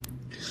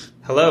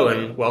Hello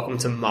and welcome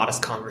to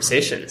Modest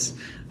Conversations.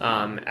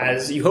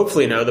 As you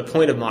hopefully know, the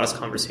point of Modest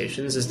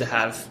Conversations is to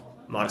have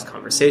modest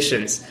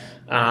conversations.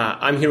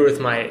 I'm here with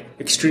my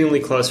extremely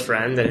close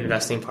friend and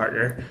investing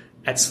partner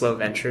at Slow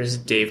Ventures,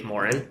 Dave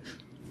Morin.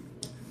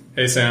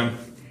 Hey, Sam.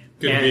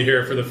 Good to be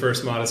here for the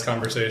first Modest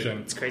Conversation.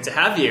 It's great to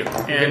have you.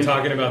 We've been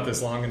talking about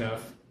this long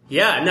enough.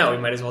 Yeah, no, we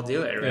might as well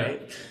do it,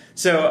 right? Yeah.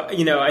 So,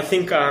 I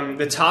think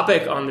the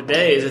topic on the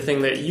day is a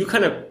thing that you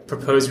kind of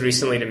proposed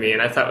recently to me,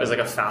 and I thought was like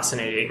a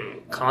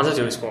fascinating concept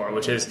to explore,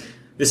 which is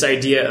this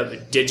idea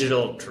of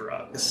digital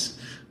drugs.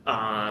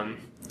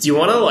 Do you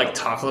want to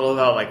talk a little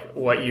about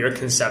what your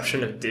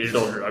conception of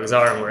digital drugs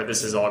are and where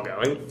this is all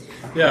going?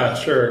 Yeah,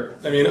 sure.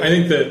 I mean, I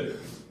think that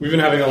we've been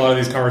having a lot of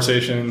these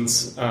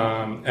conversations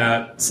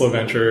at Slow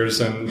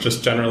Ventures and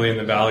just generally in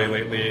the Valley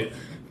lately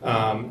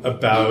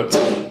about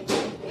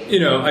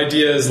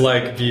ideas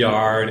like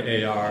VR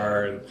and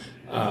AR and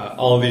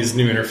all of these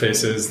new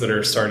interfaces that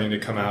are starting to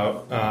come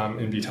out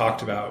and be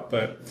talked about.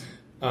 But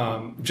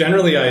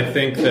generally, I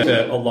think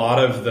that a lot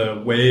of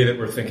the way that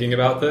we're thinking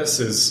about this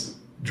is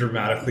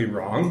dramatically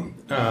wrong,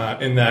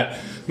 in that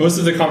most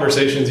of the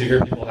conversations you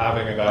hear people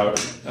having about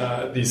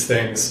these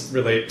things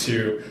relate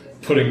to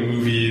putting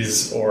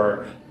movies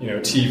or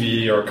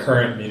TV or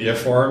current media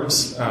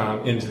forms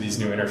into these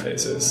new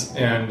interfaces.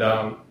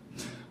 And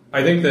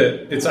I think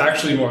that it's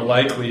actually more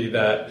likely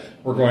that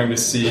we're going to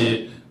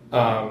see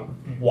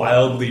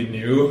wildly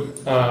new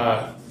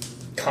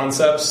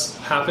concepts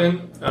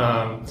happen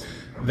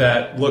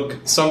that look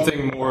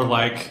something more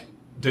like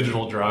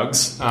digital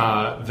drugs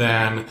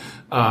than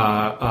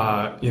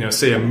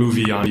say a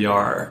movie on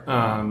VR.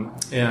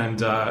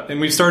 And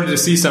we've started to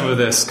see some of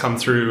this come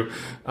through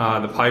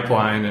the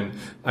pipeline, and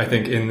I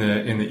think in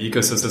the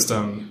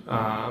ecosystem,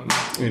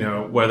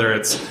 whether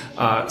it's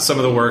some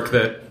of the work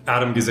that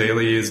Adam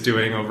Ghazali is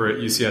doing over at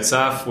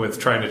UCSF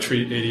with trying to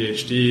treat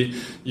ADHD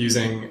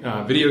using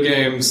video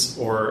games,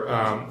 or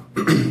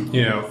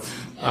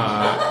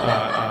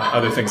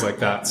other things like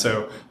that.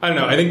 So I don't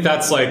know. I think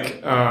that's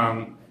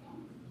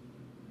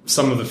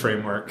some of the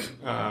framework.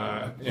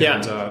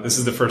 This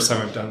is the first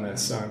time I've done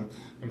this. I'm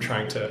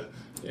trying to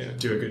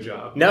do a good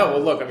job. No,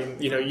 well, look, I mean,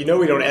 we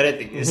don't edit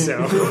these,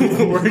 so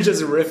we're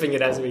just riffing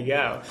it as we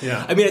go.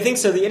 Yeah. I mean, I think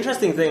so. The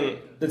interesting thing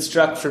that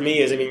struck for me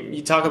is,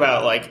 you talk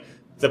about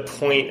the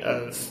point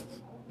of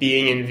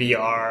being in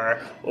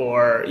VR,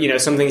 or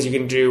some things you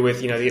can do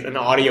with an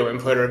audio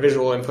input or a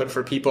visual input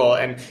for people,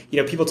 and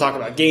people talk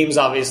about games,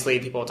 obviously,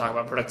 people talk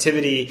about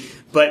productivity,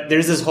 but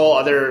there's this whole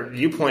other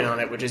viewpoint on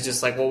it, which is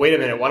just well, wait a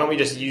minute, why don't we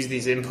just use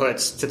these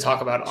inputs to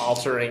talk about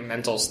altering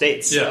mental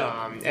states?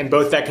 Yeah. And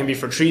both that can be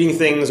for treating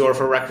things or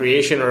for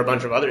recreation or a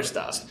bunch of other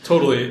stuff.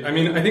 Totally. I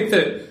mean, I think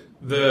that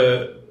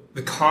the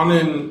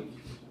common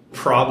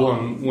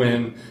problem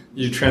when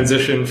you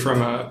transition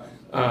from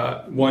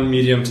one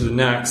medium to the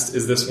next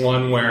is this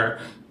one where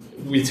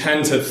we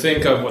tend to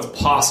think of what's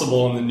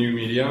possible in the new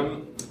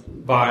medium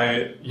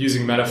by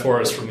using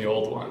metaphors from the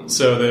old one.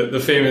 So the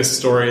famous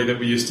story that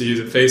we used to use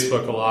at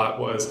Facebook a lot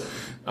was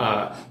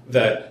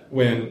that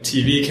when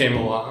TV came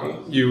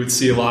along, you would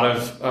see a lot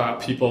of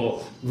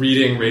people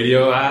reading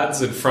radio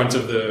ads in front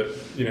of the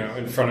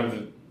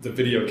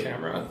video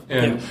camera.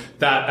 And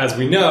that, as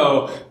we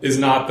know, is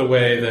not the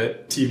way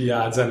that TV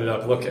ads ended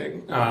up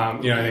looking. I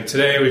think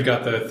today we've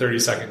got the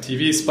 30-second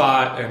TV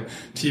spot, and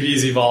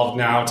TV's evolved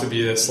now to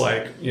be this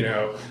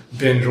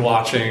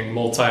binge-watching,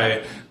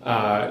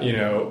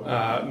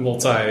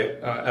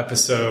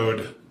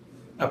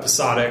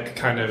 episodic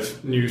kind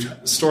of new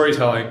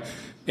storytelling.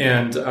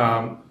 And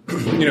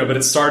but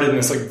it started in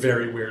this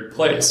very weird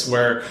place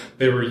where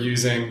they were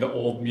using the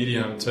old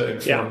medium to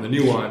inform the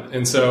new one.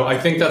 And so I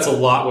think that's a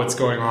lot what's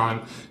going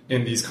on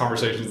in these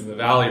conversations in the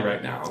Valley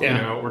right now.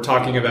 Yeah. We're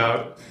talking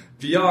about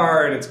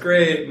VR and it's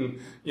great, and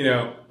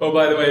oh,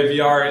 by the way,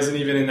 VR isn't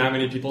even in that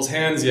many people's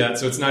hands yet,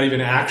 so it's not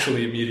even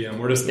actually a medium.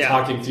 We're just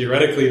talking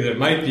theoretically that it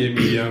might be a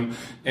medium,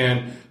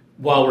 and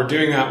while we're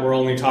doing that, we're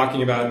only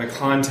talking about it in the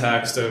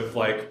context of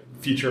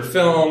feature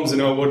films,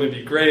 and wouldn't it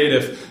be great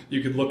if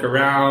you could look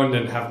around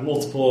and have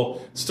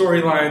multiple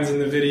storylines in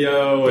the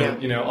video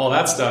and all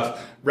that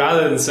stuff,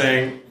 rather than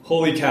saying,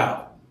 holy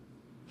cow,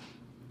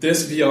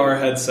 this VR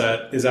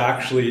headset is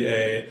actually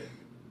a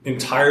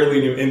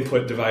entirely new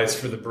input device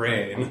for the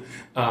brain,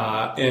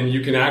 and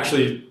you can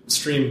actually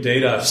stream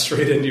data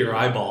straight into your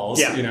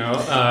eyeballs,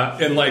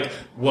 and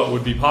what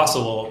would be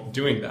possible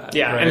doing that.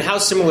 Yeah, right? And how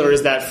similar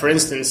is that, for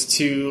instance,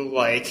 to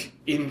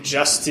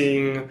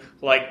ingesting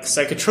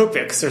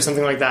psychotropics or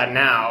something like that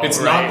now? It's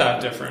not that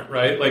different,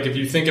 right? If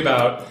you think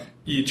about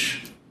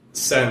each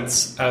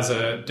sense as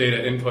a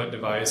data input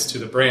device to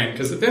the brain,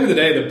 because at the end of the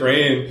day, the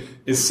brain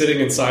is sitting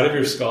inside of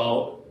your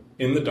skull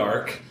in the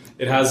dark.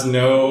 It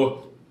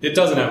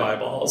doesn't have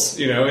eyeballs,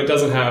 it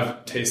doesn't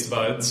have taste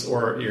buds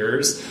or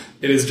ears.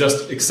 It is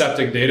just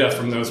accepting data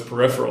from those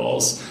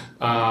peripherals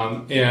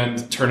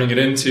and turning it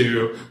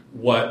into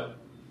what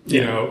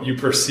you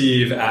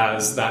perceive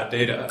as that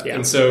data. Yeah.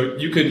 And so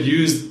you could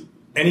use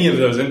any of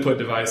those input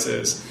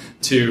devices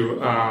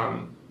to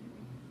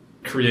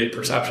create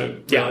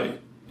perception, really.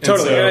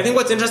 Totally. And I think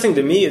what's interesting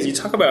to me is you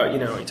talk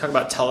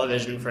about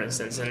television, for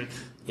instance, and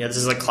this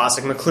is like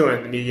classic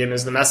McLuhan, the medium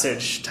is the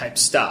message type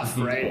stuff,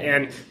 right?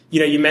 And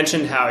you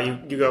mentioned how you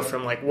go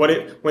from like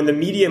when the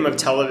medium of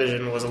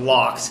television was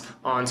locked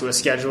onto a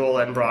schedule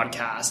and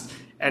broadcast,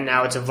 and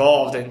now it's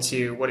evolved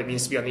into what it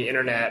means to be on the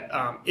internet.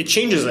 It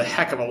changes a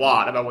heck of a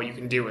lot about what you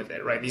can do with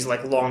it, right? These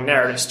like long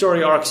narrative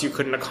story arcs you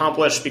couldn't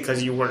accomplish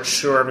because you weren't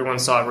sure everyone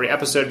saw every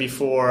episode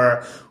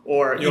before,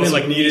 or you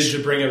also needed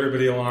to bring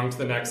everybody along to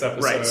the next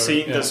episode, right? So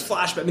there's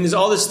flashback. I mean, there's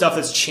all this stuff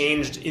that's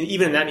changed,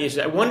 even in that niche.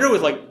 I wonder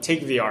with like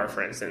take VR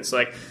for instance.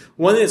 Like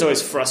one thing that's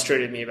always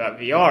frustrated me about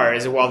VR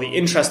is that while the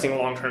interesting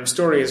long-term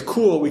story is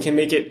cool, we can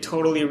make it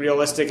totally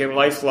realistic and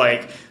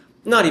lifelike.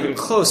 Not even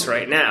close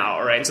right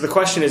now, right? And so the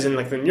question is in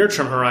like the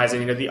near-term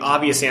horizon, the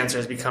obvious answer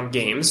has become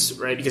games,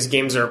 right? Because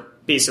games are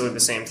basically the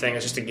same thing.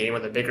 It's just a game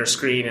with a bigger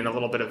screen and a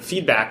little bit of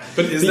feedback.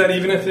 But is that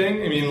even a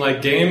thing? I mean,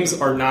 like games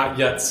are not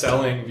yet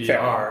selling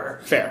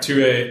VR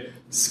to a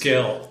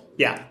scale.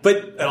 Yeah, but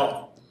at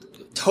all.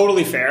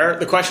 Totally fair.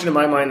 The question in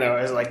my mind though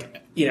is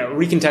like,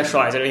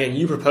 recontextualize it. And again,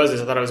 you proposed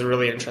this. I thought it was a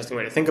really interesting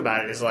way to think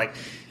about it is like,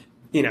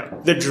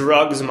 the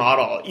drugs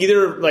model,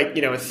 either like,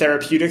 a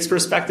therapeutics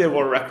perspective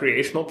or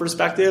recreational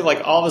perspective,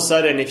 like all of a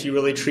sudden, if you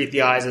really treat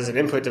the eyes as an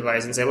input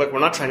device and say, look, we're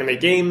not trying to make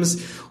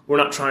games, we're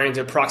not trying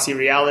to proxy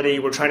reality,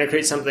 we're trying to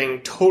create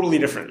something totally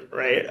different,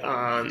 right?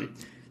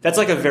 That's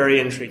like a very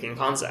intriguing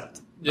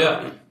concept.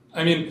 Yeah.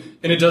 I mean,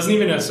 and it doesn't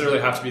even necessarily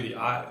have to be the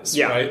eyes,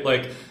 right?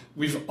 Like,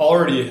 we've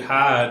already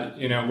had,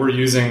 we're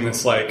using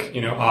this like,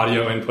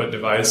 audio input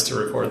device to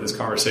record this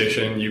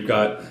conversation. You've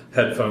got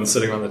headphones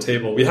sitting on the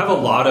table. We have a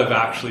lot of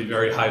actually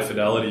very high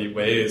fidelity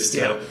ways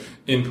to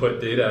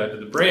input data into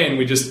the brain.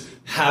 We just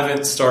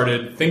haven't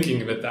started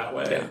thinking of it that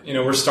way.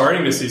 Yeah. We're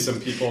starting to see some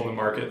people in the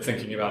market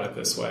thinking about it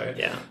this way.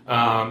 Yeah.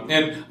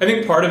 And I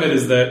think part of it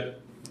is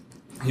that,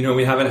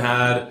 we haven't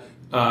had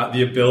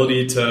the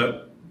ability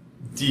to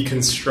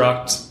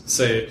deconstruct,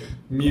 say,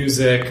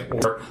 music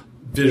or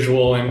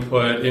visual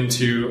input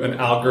into an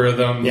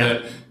algorithm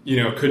that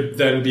could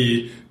then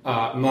be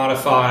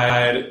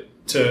modified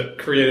to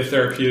create a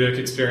therapeutic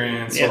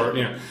experience or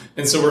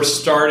and so we're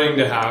starting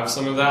to have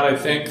some of that, I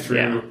think,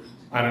 through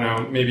I don't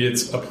know, maybe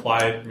it's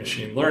applied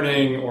machine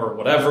learning or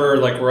whatever.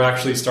 Like we're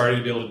actually starting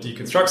to be able to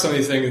deconstruct some of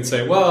these things and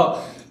say,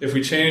 well, if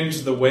we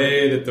change the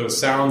way that those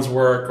sounds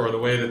work or the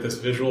way that this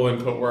visual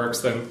input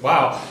works, then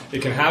wow,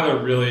 it can have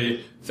a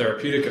really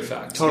therapeutic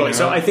effect. Totally.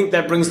 So I think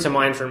that brings to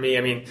mind for me,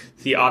 I mean,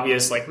 the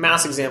obvious like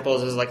mass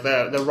examples is like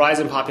the rise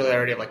in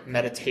popularity of like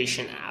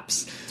meditation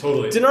apps.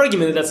 Totally. It's an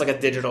argument that that's like a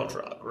digital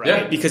drug, right?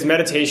 Yeah. Because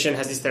meditation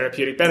has these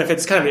therapeutic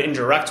benefits. It's kind of an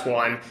indirect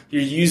one.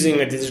 You're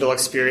using a digital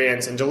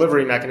experience and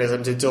delivery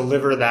mechanism to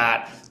deliver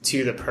that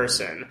to the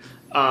person.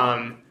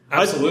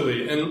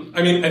 Absolutely. And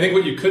I mean, I think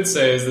what you could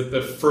say is that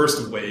the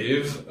first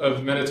wave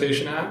of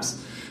meditation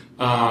apps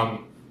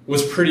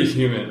was pretty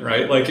human,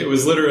 right? Like it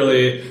was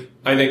literally,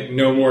 I think,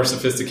 no more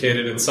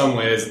sophisticated in some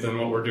ways than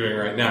what we're doing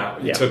right now.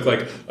 You took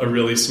like a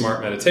really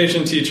smart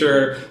meditation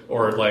teacher,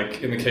 or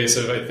like in the case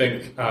of, I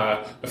think,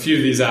 a few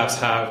of these apps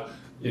have,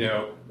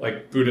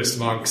 like Buddhist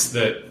monks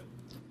that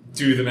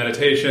do the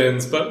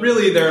meditations, but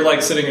really they're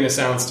like sitting in a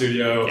sound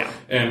studio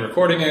and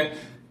recording it.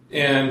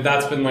 And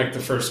that's been like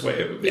the first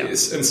wave of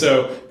these. And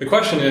so the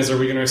question is, are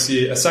we going to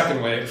see a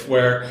second wave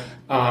where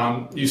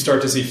you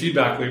start to see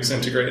feedback loops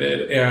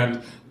integrated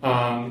and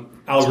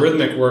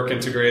algorithmic work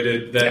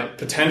integrated that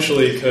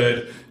potentially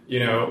could,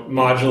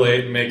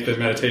 modulate and make the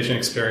meditation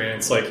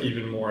experience like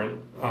even more,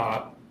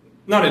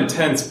 not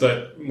intense,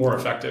 but more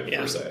effective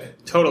per se.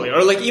 Totally.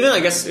 Or like even,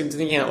 I guess,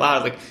 thinking out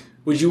loud, like,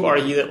 would you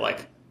argue that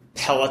like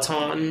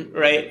Peloton,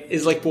 right,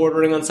 is like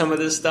bordering on some of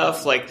this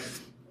stuff? Like,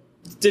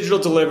 digital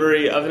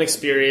delivery of an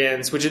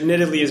experience, which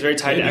admittedly is very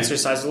tied to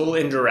exercise, a little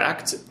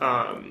indirect.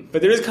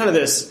 But there is kind of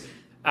this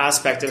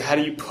aspect of how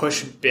do you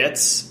push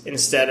bits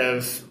instead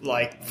of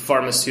like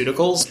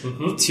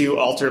pharmaceuticals to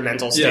alter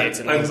mental states.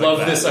 And I things love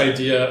like that. this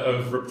idea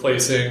of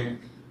replacing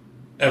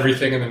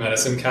everything in the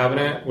medicine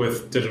cabinet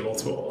with digital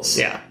tools.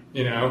 Yeah.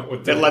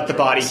 With that let the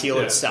body heal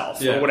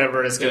itself or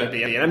whatever it's going to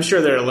be. And I'm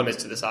sure there are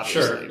limits to this,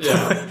 obviously. Sure.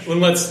 Yeah. Well,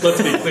 let's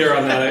be clear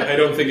on that. I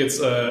don't think it's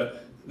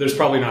there's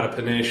probably not a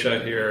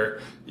panacea here.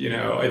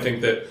 I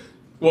think that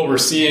what we're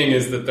seeing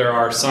is that there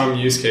are some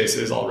use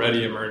cases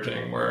already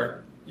emerging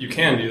where you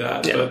can do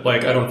that. Yeah. But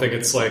like, I don't think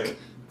it's like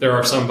there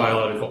are some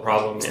biological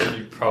problems that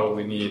you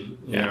probably need,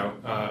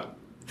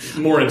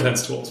 more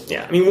intense tools.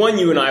 Yeah. I mean, one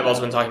you and I have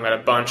also been talking about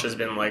a bunch has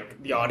been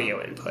like the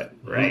audio input,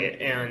 right?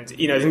 Mm-hmm. And,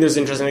 I think there's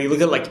interesting, you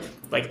look at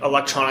like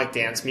electronic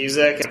dance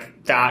music,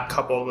 that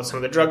coupled with some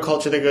of the drug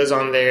culture that goes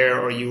on there,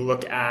 or you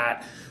look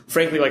at,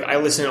 frankly, like I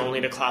listen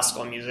only to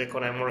classical music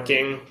when I'm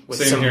working,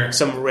 with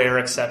some rare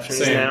exceptions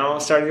now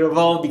starting to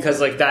evolve,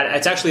 because like that,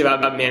 it's actually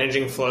about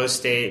managing flow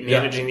state,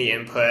 managing the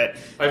input.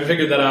 I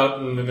figured that out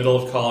in the middle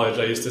of college.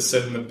 I used to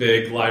sit in the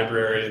big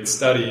library and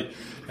study,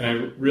 and I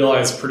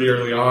realized pretty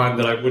early on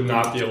that I would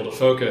not be able to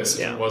focus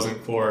if it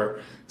wasn't for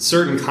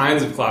certain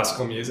kinds of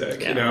classical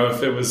music. Yeah.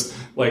 If it was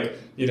like,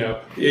 the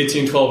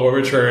 1812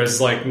 overture is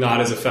like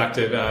not as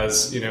effective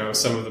as,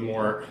 some of the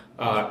more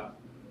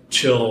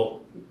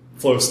chill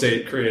flow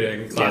state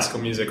creating classical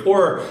music,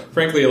 or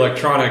frankly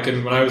electronic.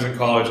 And when I was in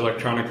college,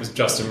 electronic was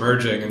just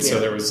emerging, and so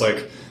there was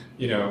like,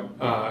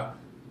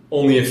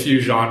 only a few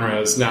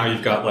genres. Now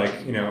you've got like,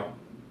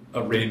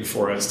 a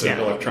rainforest of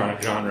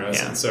electronic genres.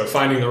 And so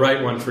finding the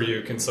right one for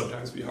you can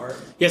sometimes be hard.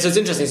 Yeah, so it's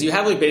interesting. So you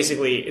have like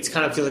basically, it's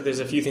kind of feels like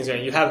there's a few things going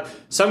on. You have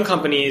some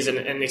companies and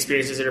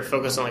experiences that are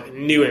focused on like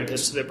new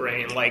inputs to the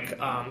brain, like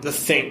the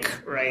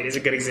Think, right, is a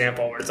good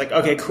example where it's like,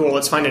 okay, cool,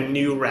 let's find a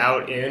new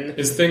route in.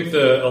 Is Think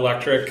the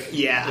electric?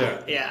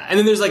 Yeah. And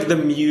then there's like the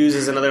Muse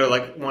is another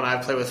like one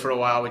I've played with for a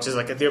while, which is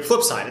like the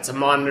flip side. It's a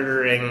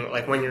monitoring,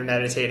 like when you're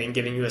meditating,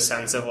 giving you a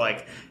sense of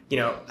like,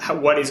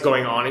 what is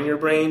going on in your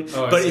brain.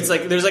 But it's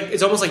like,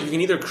 it's almost like you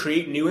can either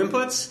create new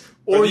inputs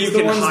or you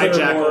can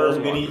hijack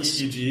old mini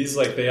EEGs.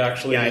 Like they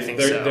actually, I think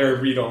so. They're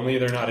read only.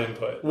 They're not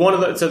input.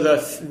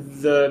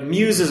 The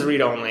Muse is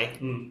read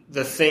only.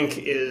 The Think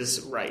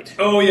is write.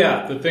 Oh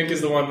yeah, the Think is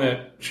the one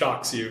that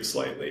shocks you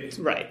slightly.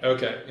 Right.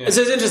 Okay. Yeah. And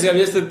so it's interesting. I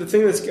mean, the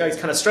thing that's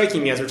kind of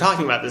striking me as we're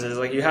talking about this is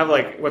like you have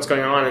like what's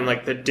going on in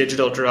like the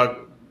digital drug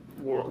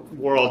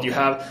world. You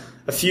have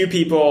a few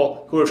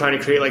people who are trying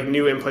to create like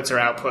new inputs or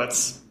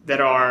outputs that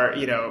are,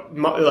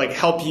 like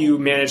help you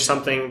manage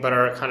something, but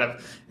are kind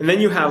of, and then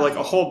you have like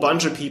a whole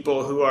bunch of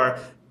people who are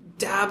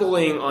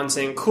dabbling on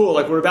saying, cool,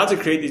 like we're about to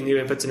create these new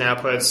inputs and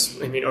outputs,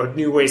 or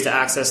new ways to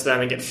access them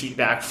and get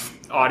feedback,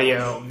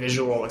 audio,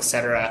 visual,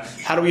 etc.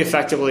 How do we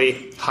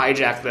effectively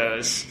hijack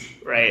those,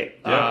 right?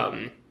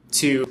 Yeah.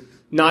 To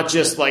not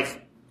just like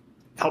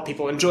help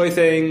people enjoy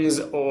things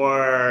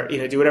or,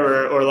 do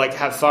whatever, or like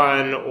have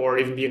fun or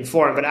even be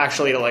informed, but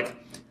actually to like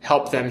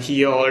help them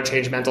heal or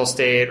change mental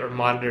state or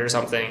monitor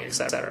something,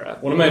 etc.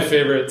 One of my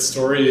favorite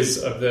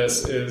stories of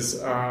this is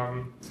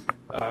down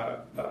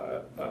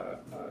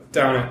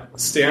at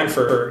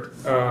Stanford.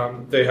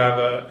 They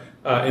have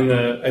I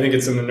think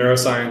it's in the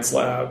neuroscience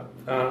lab.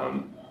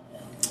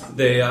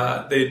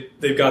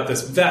 They've got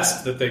this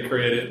vest that they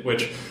created,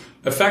 which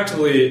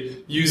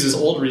effectively uses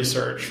old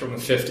research from the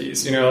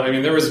 50s.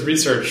 There was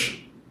research,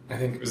 I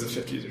think it was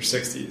the 50s or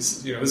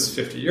 60s. This is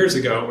 50 years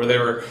ago, where they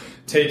were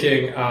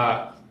taking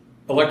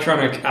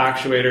electronic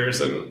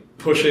actuators and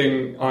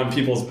pushing on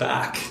people's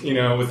back,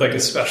 with like a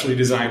specially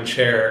designed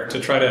chair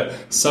to try to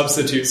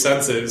substitute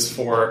senses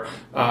for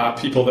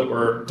people that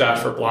were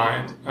deaf or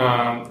blind.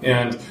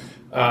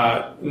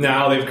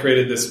 Now they've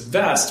created this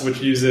vest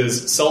which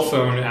uses cell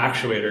phone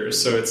actuators.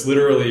 So it's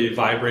literally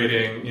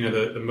vibrating,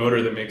 the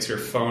motor that makes your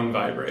phone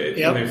vibrate.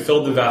 Yep. And they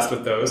filled the vest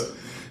with those.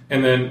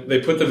 And then they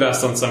put the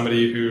vest on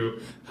somebody who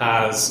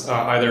has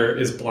either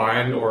is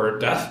blind or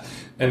deaf.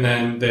 And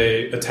then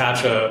they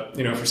attach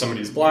for somebody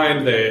who's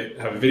blind, they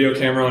have a video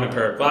camera on a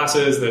pair of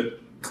glasses that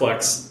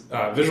collects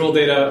visual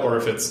data, or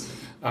if it's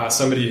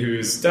somebody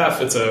who's deaf,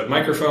 it's a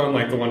microphone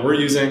like the one we're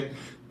using,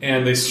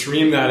 and they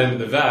stream that into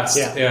the vest,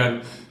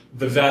 and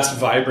the vest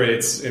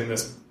vibrates in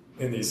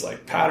these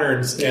like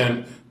patterns.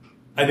 And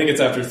I think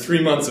it's after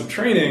 3 months of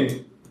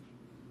training,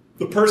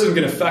 the person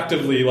can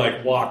effectively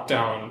like walk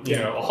down,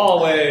 a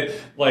hallway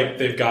like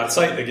they've got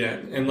sight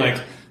again, and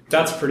like.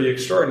 That's pretty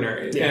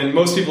extraordinary. Yeah. And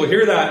most people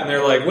hear that and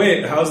they're like,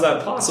 wait, how's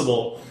that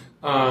possible?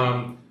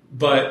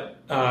 But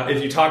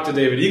if you talk to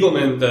David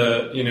Eagleman,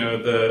 the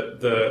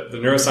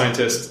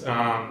neuroscientist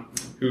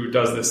who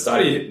does this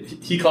study,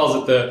 he calls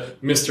it the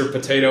Mr.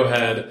 Potato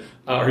Head,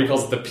 or he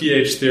calls it the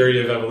PH theory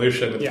of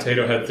evolution, the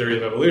potato head theory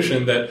of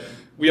evolution, that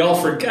we all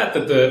forget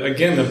that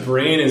the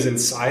brain is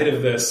inside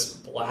of this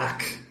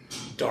black,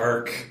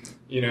 dark,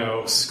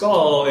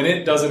 skull, and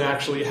it doesn't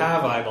actually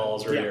have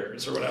eyeballs or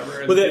ears or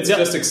whatever. Well, it's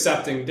just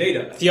accepting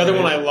data. The other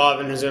one I love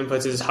in terms of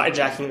inputs is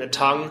hijacking the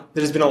tongue.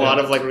 There's been a lot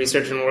of like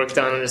research and work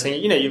done on just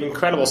saying, you have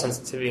incredible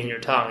sensitivity in your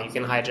tongue. You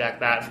can hijack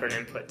that for an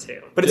input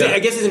too. But I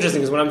guess it's interesting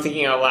because when I'm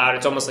thinking out loud,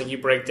 it's almost like you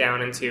break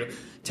down into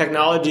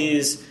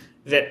technologies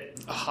that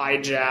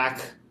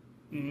hijack.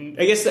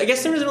 I guess there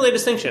isn't really a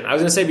distinction. I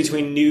was going to say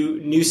between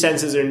new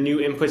senses or new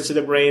inputs to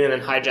the brain and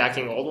then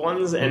hijacking old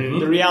ones. And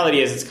the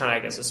reality is it's kind of, I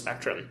guess, a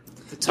spectrum.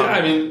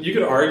 Yeah, you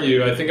could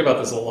argue, I think about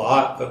this a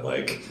lot, that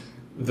like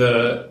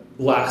the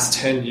last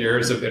 10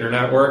 years of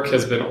internet work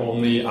has been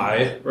only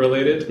eye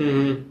related,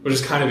 which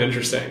is kind of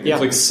interesting. Yeah.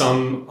 It's like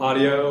some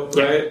audio,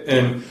 right?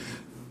 And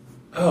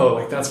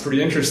that's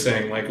pretty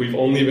interesting. Like we've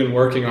only been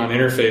working on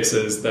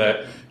interfaces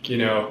that,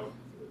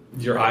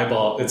 your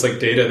eyeball, it's like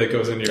data that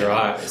goes into your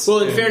eyes. Well,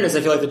 in fairness,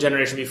 I feel like the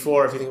generation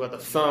before, if you think about the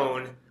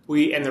phone,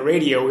 and the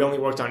radio, we only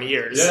worked on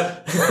ears. Yeah.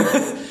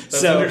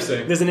 That's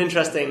interesting. There's an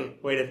interesting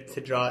way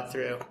to draw it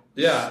through.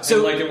 Yeah.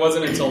 So it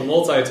wasn't until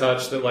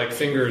multi-touch that like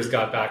fingers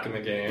got back in the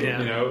game.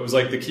 Yeah. It was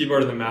like the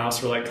keyboard and the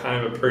mouse were like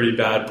kind of a pretty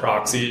bad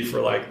proxy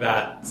for like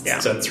that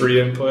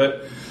sensory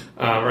input,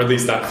 or at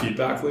least that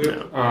feedback loop.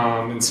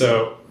 Yeah. And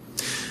so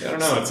I don't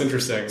know, it's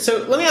interesting.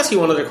 So let me ask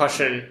you one other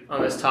question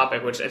on this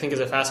topic, which I think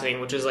is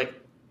fascinating, which is like,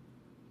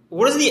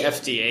 what is the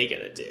FDA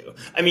going to do?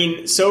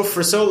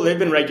 They've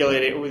been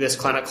regulating with this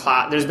kind of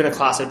class. There's been a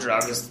class of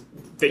drugs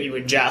that you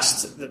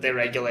ingest that they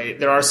regulate.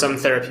 There are some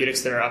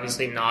therapeutics that are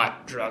obviously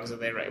not drugs that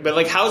they regulate. But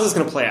like, how is this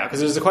going to play out? Because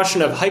there's the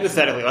question of,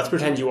 hypothetically, let's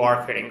pretend you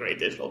are creating great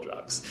digital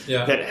drugs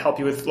that help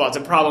you with lots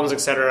of problems,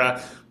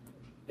 etc.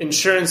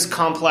 Insurance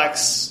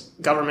complex,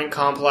 government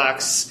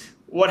complex.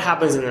 What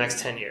happens in the next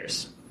 10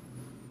 years?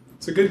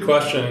 It's a good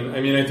question.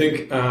 I mean, I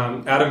think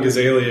Adam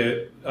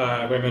Gazzaley, who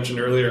I mentioned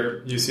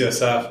earlier,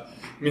 UCSF,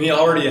 I mean, he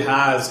already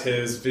has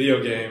his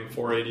video game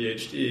for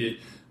ADHD,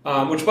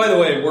 which, by the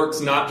way, works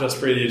not just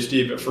for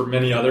ADHD, but for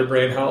many other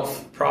brain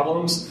health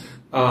problems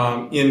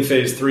in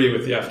phase 3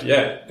 with the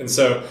FDA. And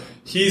so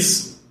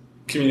he's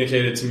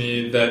communicated to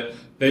me that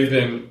they've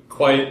been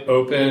quite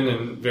open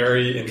and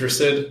very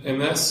interested in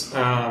this.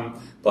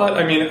 But,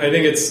 I mean, I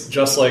think it's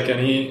just like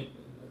any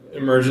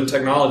emergent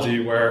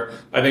technology where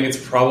I think it's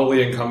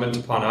probably incumbent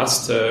upon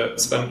us to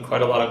spend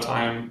quite a lot of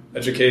time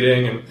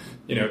educating and,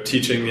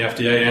 teaching the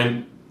FDA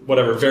and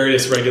whatever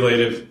various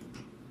regulative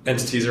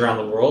entities around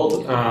the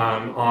world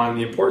on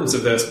the importance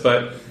of this.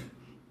 But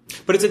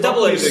it's a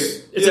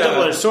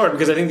double-edged sword,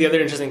 because I think the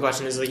other interesting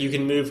question is, like, you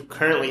can move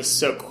currently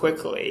so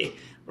quickly,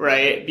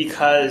 right?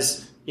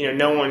 Because,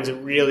 no one's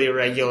really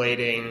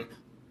regulating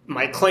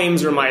my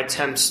claims or my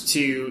attempts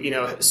to,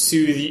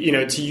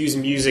 soothe, to use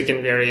music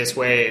in various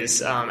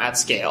ways at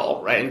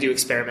scale, right, and do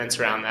experiments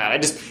around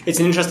that. It's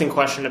an interesting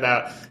question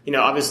about,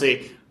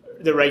 obviously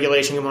the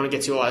regulation component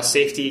gets you a lot of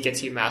safety, it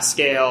gets you mass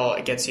scale,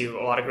 it gets you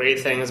a lot of great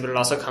things, but it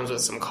also comes with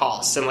some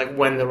costs, and like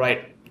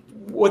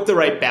what the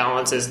right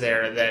balance is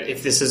there, that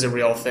if this is a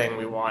real thing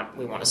we want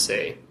to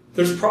see.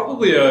 There's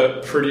probably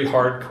a pretty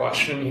hard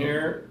question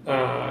here,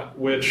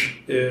 which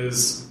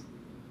is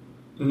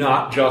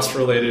not just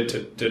related to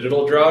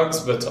digital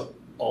drugs, but to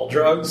all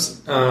drugs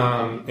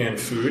and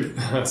food,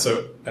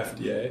 so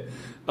FDA,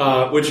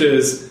 which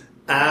is,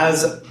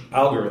 as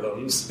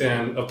algorithms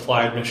and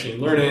applied machine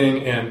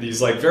learning and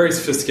these like very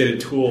sophisticated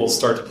tools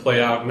start to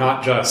play out,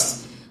 not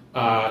just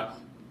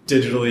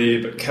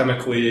digitally, but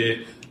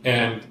chemically,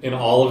 and in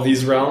all of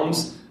these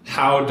realms,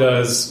 how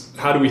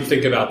do we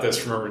think about this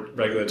from a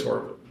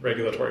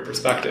regulatory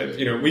perspective?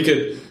 We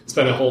could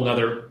spend a whole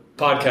nother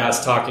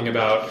podcast talking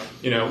about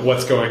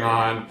what's going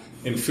on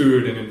in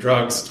food and in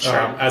drugs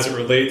as it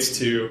relates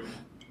to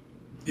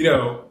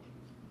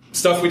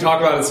stuff we talk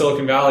about in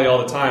Silicon Valley all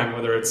the time,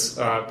 whether it's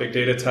big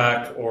data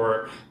tech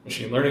or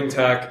machine learning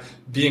tech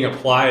being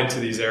applied to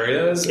these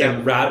areas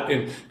and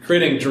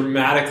creating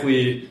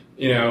dramatically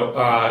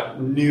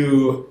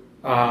new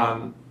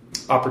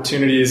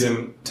opportunities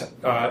and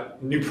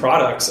new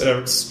products at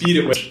a speed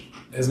at which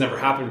has never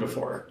happened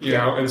before,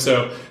 and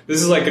so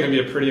this is like going to be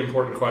a pretty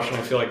important question.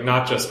 I feel like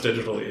not just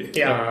digitally,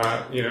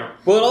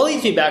 Well, it all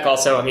leads me back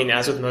also. I mean,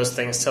 as with most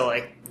things, to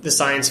like the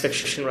science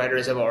fiction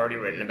writers have already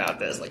written about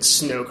this, like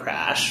Snow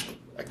Crash,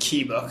 a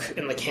key book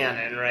in the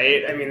canon,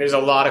 right? I mean, there's a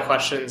lot of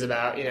questions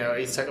about, you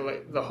talk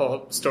about the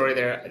whole story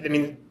there. I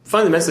mean,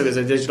 fundamentally, there's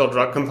a digital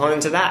drug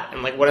component to that,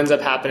 and like what ends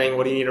up happening,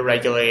 what do you need to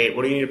regulate,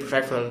 what do you need to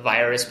protect from a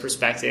virus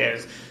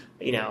perspective,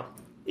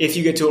 If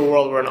you get to a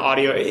world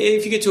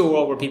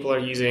where people are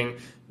using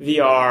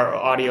VR or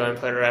audio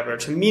input or whatever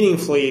to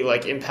meaningfully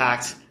like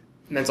impact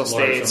mental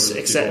states,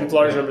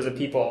 large numbers of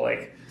people,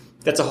 like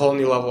that's a whole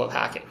new level of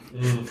hacking.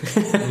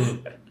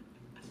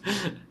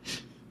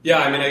 Yeah,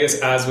 I mean, I guess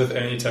as with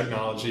any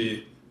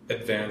technology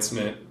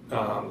advancement,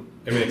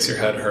 it makes your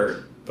head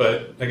hurt,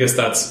 but I guess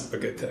that's a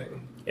good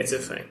thing. It's a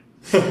thing.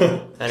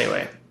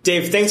 Anyway,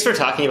 Dave, thanks for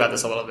talking about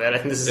this a little bit. I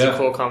think this is a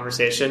cool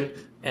conversation,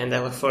 and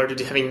I look forward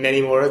to having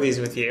many more of these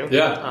with you.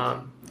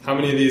 Yeah. How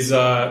many of these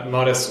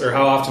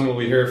how often will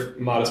we hear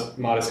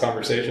modest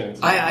conversations?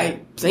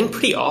 I think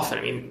pretty often.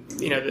 I mean,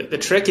 the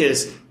trick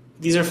is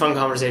these are fun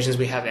conversations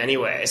we have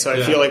anyway, so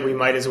I feel like we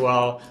might as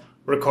well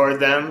record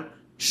them,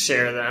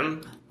 share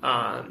them,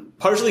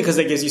 partially because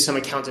that gives you some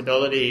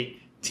accountability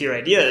to your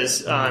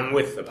ideas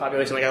with the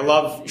population. Like, I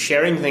love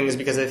sharing things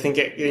because I think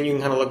then you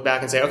can kind of look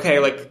back and say, okay,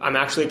 like I'm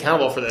actually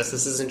accountable for this.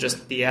 This isn't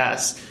just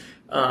BS.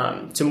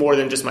 To more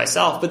than just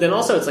myself, but then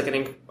also it's like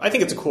I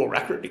think it's a cool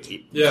record to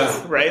keep.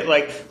 Yeah. Right?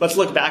 Like, let's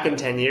look back in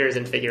 10 years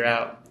and figure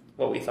out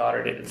what we thought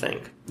or didn't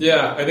think.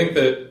 Yeah, I think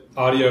that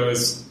audio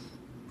is,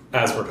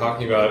 as we're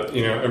talking about,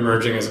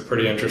 emerging as a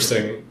pretty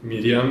interesting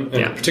medium,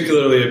 and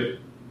particularly a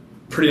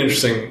pretty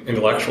interesting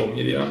intellectual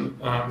medium.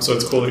 So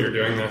it's cool that you're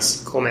doing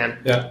this. Cool, man.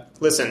 Yeah.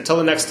 Listen, till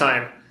the next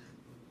time.